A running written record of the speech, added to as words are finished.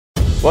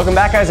Welcome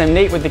back guys, I'm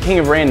Nate with the King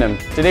of Random.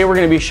 Today we're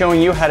going to be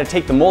showing you how to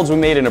take the molds we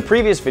made in a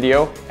previous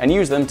video and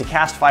use them to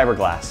cast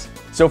fiberglass.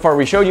 So far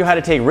we showed you how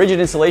to take rigid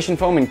insulation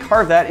foam and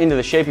carve that into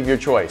the shape of your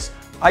choice.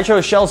 I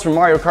chose shells from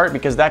Mario Kart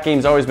because that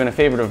game's always been a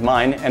favorite of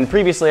mine, and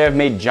previously I've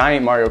made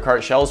giant Mario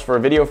Kart shells for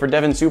a video for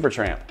Devin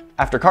Supertramp.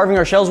 After carving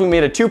our shells, we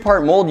made a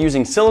two-part mold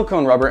using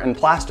silicone rubber and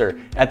plaster.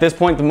 At this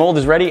point the mold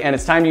is ready and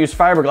it's time to use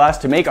fiberglass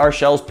to make our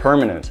shells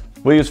permanent.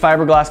 We'll use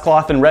fiberglass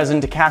cloth and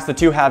resin to cast the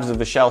two halves of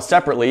the shell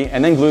separately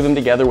and then glue them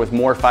together with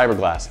more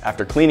fiberglass.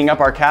 After cleaning up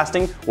our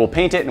casting, we'll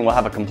paint it and we'll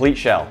have a complete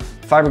shell.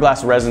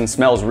 Fiberglass resin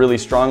smells really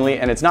strongly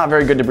and it's not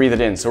very good to breathe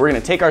it in, so we're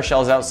going to take our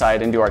shells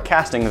outside and do our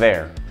casting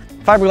there.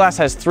 Fiberglass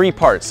has three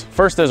parts.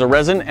 First there's a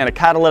resin and a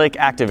catalytic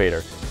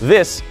activator.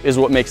 This is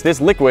what makes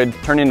this liquid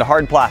turn into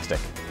hard plastic.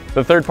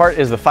 The third part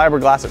is the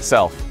fiberglass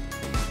itself.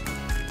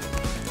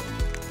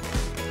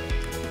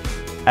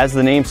 As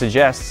the name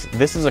suggests,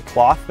 this is a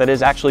cloth that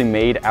is actually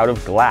made out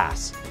of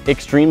glass.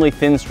 Extremely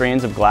thin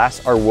strands of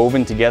glass are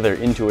woven together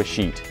into a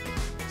sheet.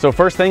 So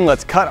first thing,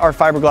 let's cut our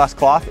fiberglass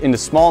cloth into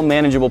small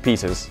manageable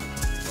pieces.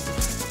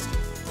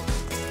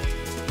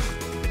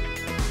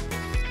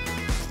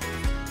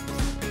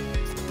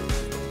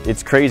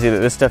 It's crazy that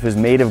this stuff is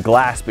made of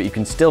glass, but you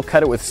can still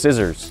cut it with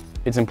scissors.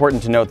 It's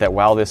important to note that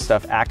while this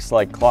stuff acts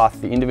like cloth,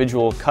 the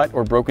individual cut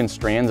or broken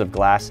strands of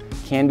glass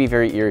can be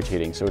very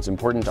irritating, so it's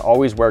important to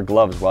always wear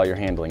gloves while you're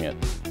handling it.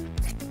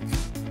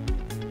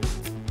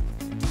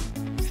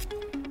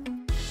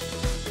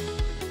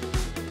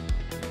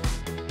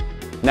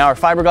 Now our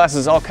fiberglass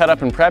is all cut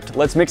up and prepped,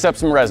 let's mix up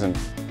some resin.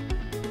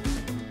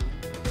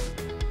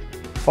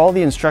 Follow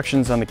the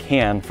instructions on the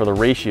can for the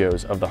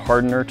ratios of the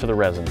hardener to the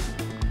resin.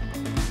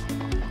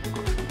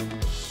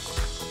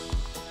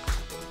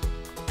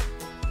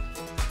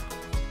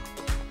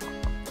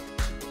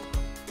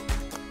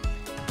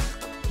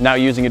 Now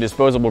using a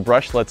disposable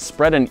brush, let's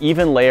spread an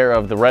even layer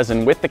of the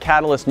resin with the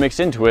catalyst mixed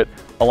into it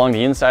along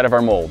the inside of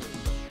our mold.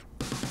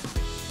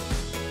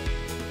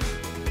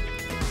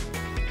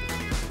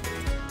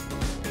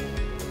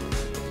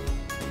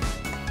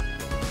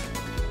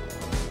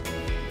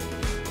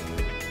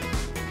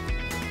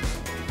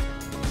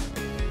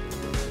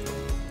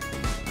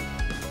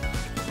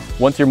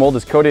 Once your mold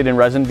is coated in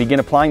resin, begin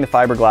applying the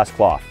fiberglass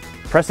cloth.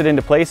 Press it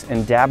into place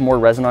and dab more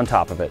resin on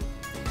top of it.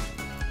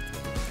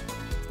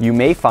 You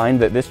may find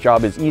that this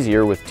job is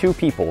easier with two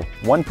people,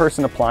 one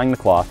person applying the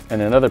cloth and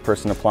another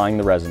person applying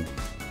the resin.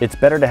 It's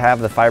better to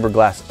have the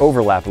fiberglass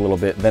overlap a little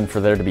bit than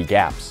for there to be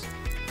gaps.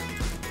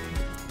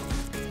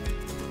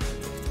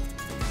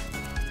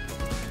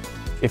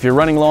 If you're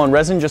running low on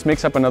resin, just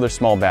mix up another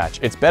small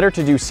batch. It's better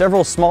to do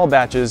several small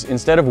batches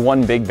instead of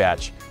one big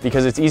batch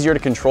because it's easier to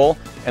control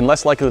and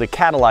less likely to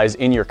catalyze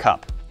in your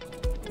cup.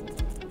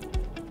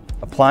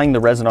 Applying the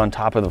resin on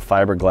top of the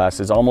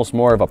fiberglass is almost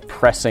more of a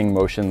pressing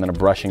motion than a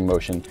brushing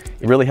motion.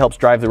 It really helps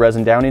drive the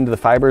resin down into the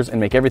fibers and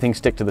make everything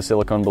stick to the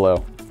silicone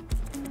below.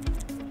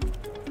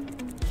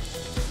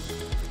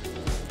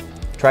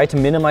 Try to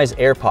minimize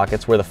air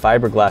pockets where the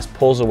fiberglass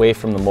pulls away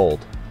from the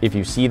mold. If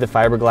you see the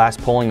fiberglass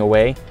pulling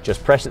away,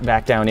 just press it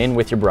back down in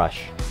with your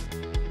brush.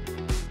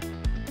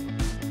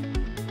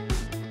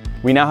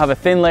 We now have a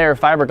thin layer of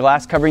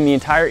fiberglass covering the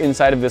entire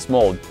inside of this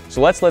mold.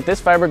 So let's let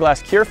this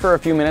fiberglass cure for a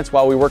few minutes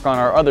while we work on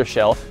our other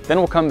shell, then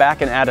we'll come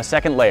back and add a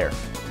second layer.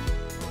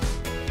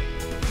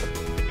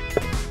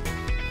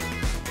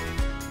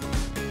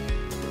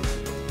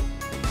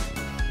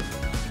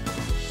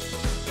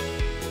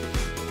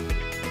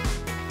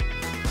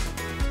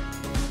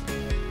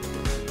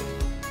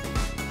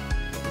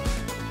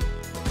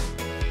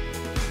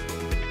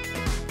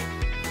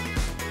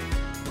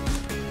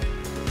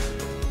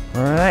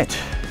 All right.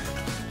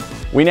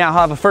 We now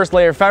have a first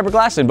layer of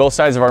fiberglass in both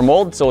sides of our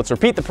mold, so let's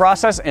repeat the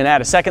process and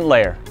add a second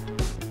layer.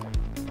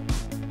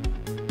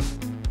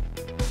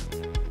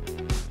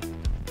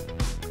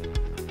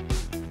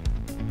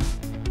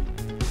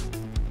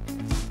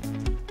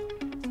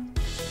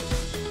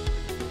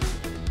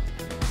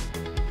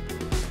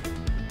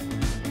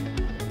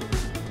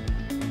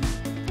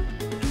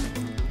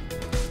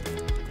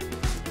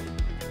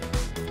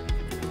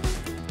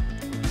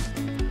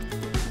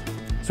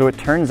 So it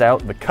turns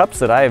out the cups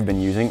that I have been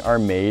using are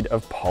made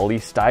of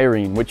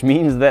polystyrene, which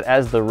means that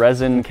as the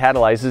resin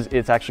catalyzes,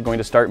 it's actually going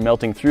to start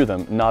melting through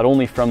them, not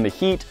only from the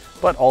heat,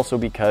 but also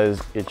because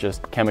it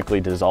just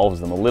chemically dissolves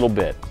them a little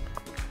bit.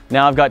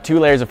 Now I've got two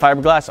layers of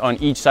fiberglass on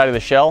each side of the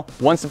shell.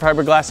 Once the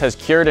fiberglass has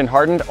cured and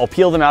hardened, I'll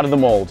peel them out of the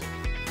mold.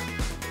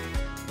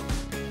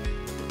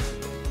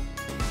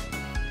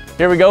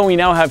 Here we go, we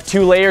now have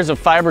two layers of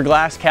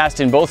fiberglass cast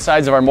in both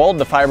sides of our mold.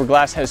 The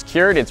fiberglass has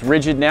cured, it's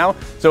rigid now,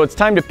 so it's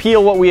time to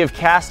peel what we have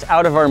cast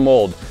out of our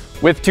mold.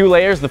 With two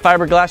layers, the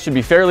fiberglass should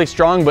be fairly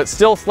strong but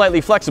still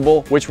slightly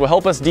flexible, which will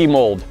help us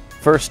demold.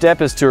 First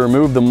step is to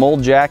remove the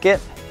mold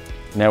jacket.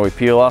 Now we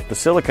peel off the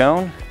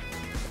silicone.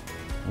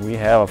 We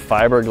have a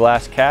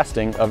fiberglass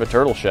casting of a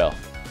turtle shell.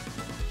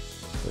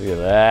 Look at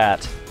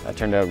that. That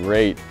turned out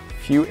great.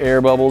 A few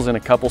air bubbles in a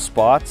couple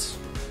spots.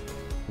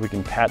 We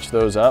can patch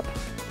those up.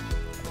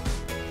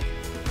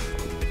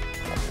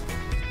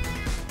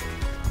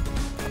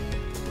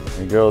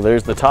 There you go,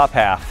 there's the top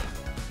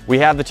half. We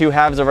have the two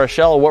halves of our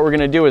shell. What we're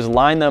gonna do is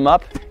line them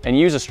up and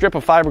use a strip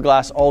of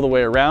fiberglass all the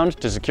way around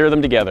to secure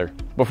them together.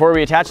 Before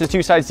we attach the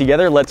two sides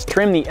together, let's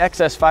trim the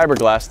excess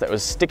fiberglass that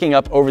was sticking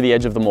up over the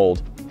edge of the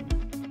mold.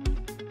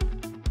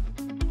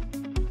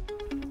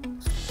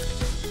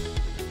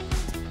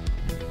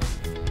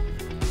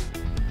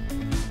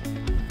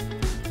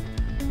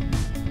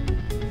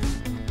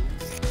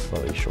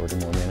 Slightly shorter,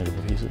 more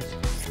manageable pieces.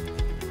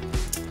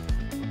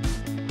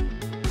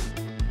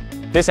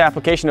 This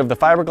application of the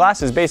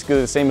fiberglass is basically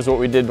the same as what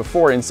we did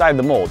before inside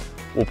the mold.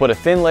 We'll put a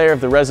thin layer of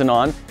the resin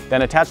on,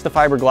 then attach the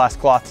fiberglass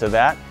cloth to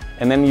that,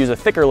 and then use a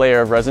thicker layer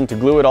of resin to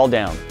glue it all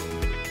down.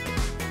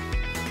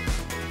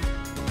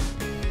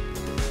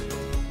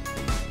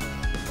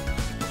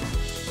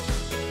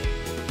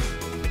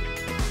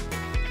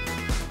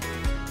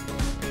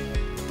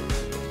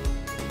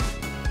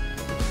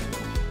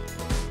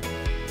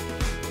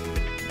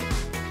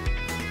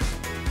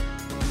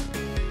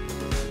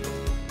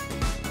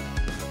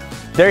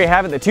 There you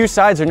have it, the two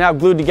sides are now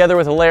glued together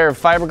with a layer of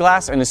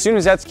fiberglass, and as soon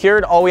as that's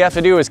cured, all we have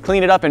to do is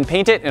clean it up and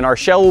paint it, and our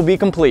shell will be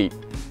complete.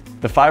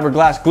 The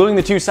fiberglass gluing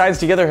the two sides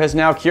together has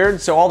now cured,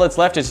 so all that's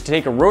left is to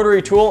take a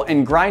rotary tool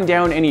and grind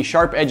down any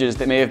sharp edges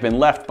that may have been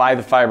left by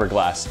the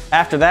fiberglass.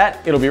 After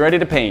that, it'll be ready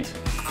to paint.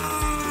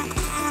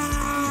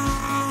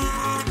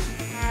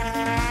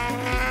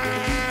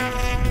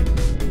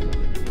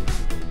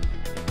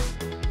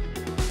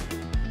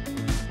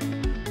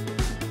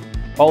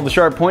 All the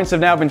sharp points have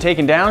now been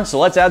taken down, so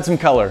let's add some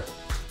color.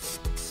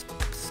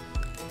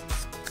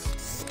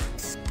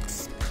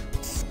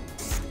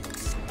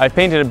 I've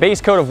painted a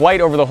base coat of white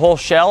over the whole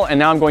shell, and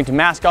now I'm going to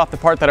mask off the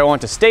part that I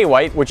want to stay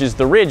white, which is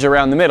the ridge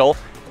around the middle,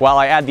 while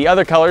I add the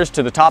other colors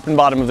to the top and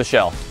bottom of the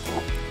shell.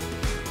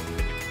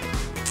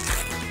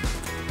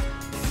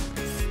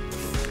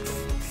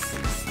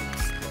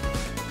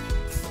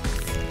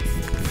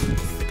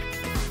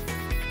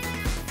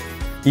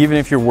 Even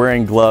if you're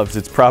wearing gloves,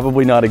 it's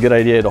probably not a good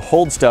idea to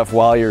hold stuff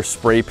while you're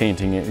spray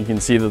painting it. You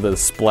can see that the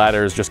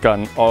splatter has just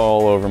gotten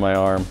all over my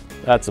arm.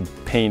 That's a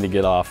pain to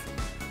get off.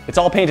 It's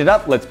all painted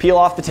up, let's peel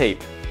off the tape.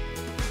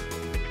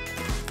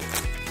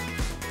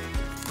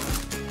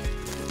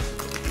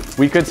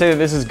 We could say that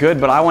this is good,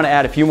 but I want to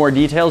add a few more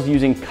details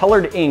using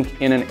colored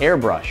ink in an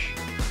airbrush.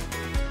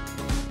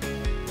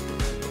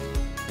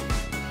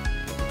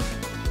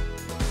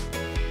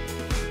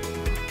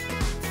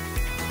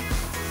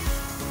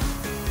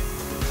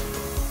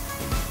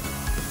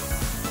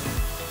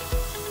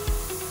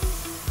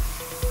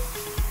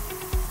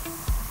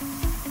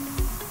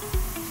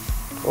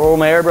 Oh,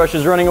 my airbrush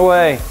is running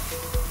away.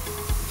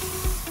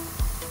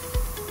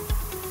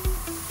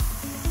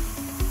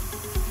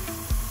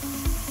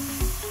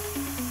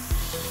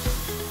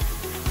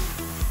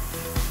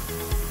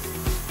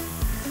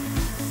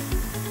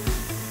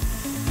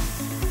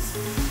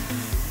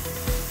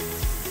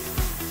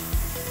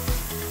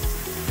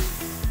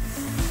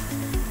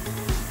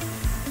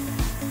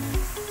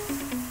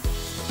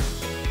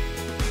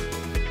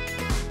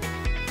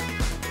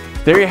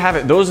 There you have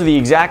it. Those are the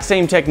exact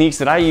same techniques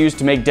that I used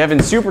to make Devin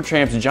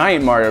Supertramp's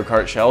giant Mario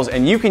Kart shells,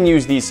 and you can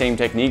use these same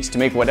techniques to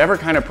make whatever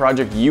kind of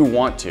project you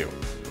want to.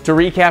 To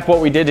recap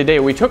what we did today,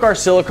 we took our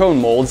silicone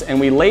molds and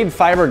we laid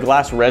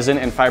fiberglass resin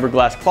and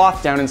fiberglass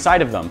cloth down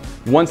inside of them.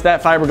 Once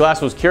that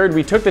fiberglass was cured,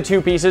 we took the two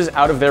pieces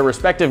out of their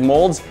respective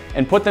molds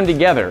and put them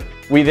together.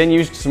 We then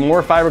used some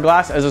more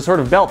fiberglass as a sort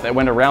of belt that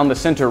went around the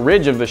center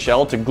ridge of the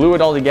shell to glue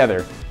it all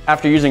together.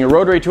 After using a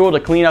rotary tool to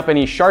clean up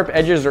any sharp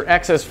edges or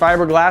excess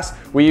fiberglass,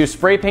 we used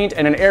spray paint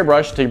and an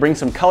airbrush to bring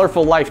some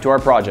colorful life to our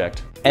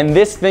project. And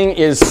this thing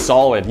is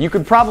solid. You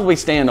could probably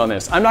stand on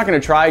this. I'm not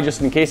gonna try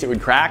just in case it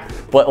would crack,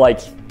 but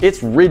like,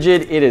 it's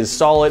rigid, it is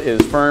solid,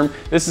 it is firm.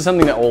 This is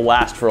something that will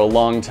last for a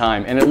long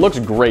time, and it looks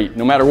great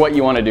no matter what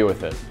you want to do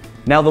with it.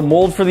 Now, the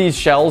mold for these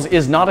shells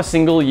is not a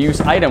single-use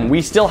item.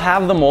 We still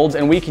have the molds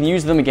and we can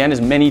use them again as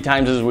many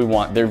times as we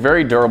want. They're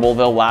very durable,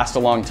 they'll last a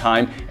long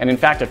time, and in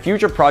fact, a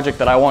future project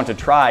that I want to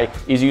try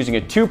is using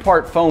a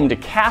two-part foam to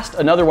cast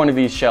another one of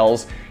these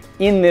shells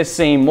in this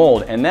same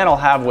mold, and then I'll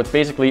have what's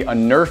basically a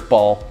Nerf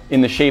ball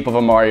in the shape of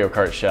a Mario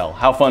Kart shell.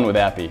 How fun would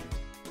that be?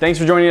 Thanks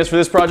for joining us for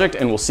this project,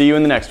 and we'll see you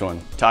in the next one.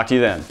 Talk to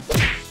you then.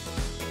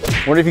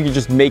 I wonder if you could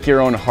just make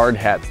your own hard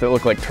hats that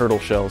look like turtle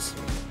shells.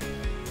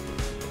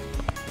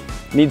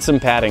 Needs some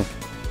padding.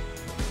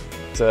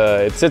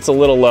 It sits a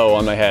little low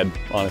on my head,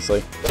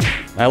 honestly.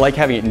 I like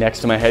having it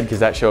next to my head because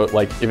that shows,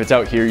 like, if it's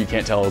out here, you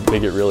can't tell how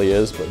big it really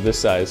is, but this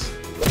size,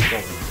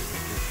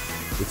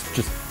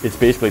 it's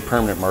basically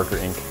permanent marker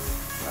ink.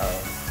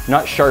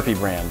 Not Sharpie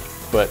brand,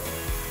 but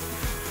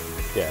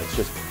yeah, it's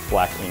just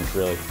black ink,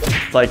 really.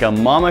 It's like a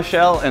mama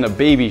shell and a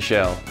baby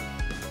shell.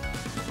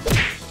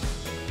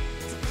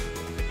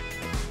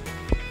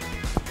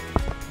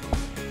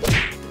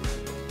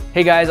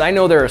 Hey guys, I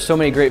know there are so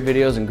many great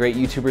videos and great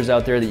YouTubers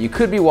out there that you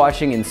could be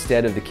watching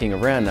instead of the King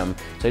of Random,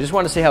 so I just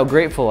want to say how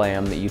grateful I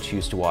am that you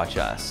choose to watch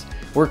us.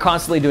 We're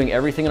constantly doing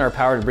everything in our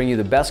power to bring you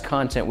the best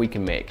content we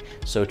can make,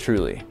 so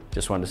truly,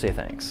 just wanted to say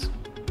thanks.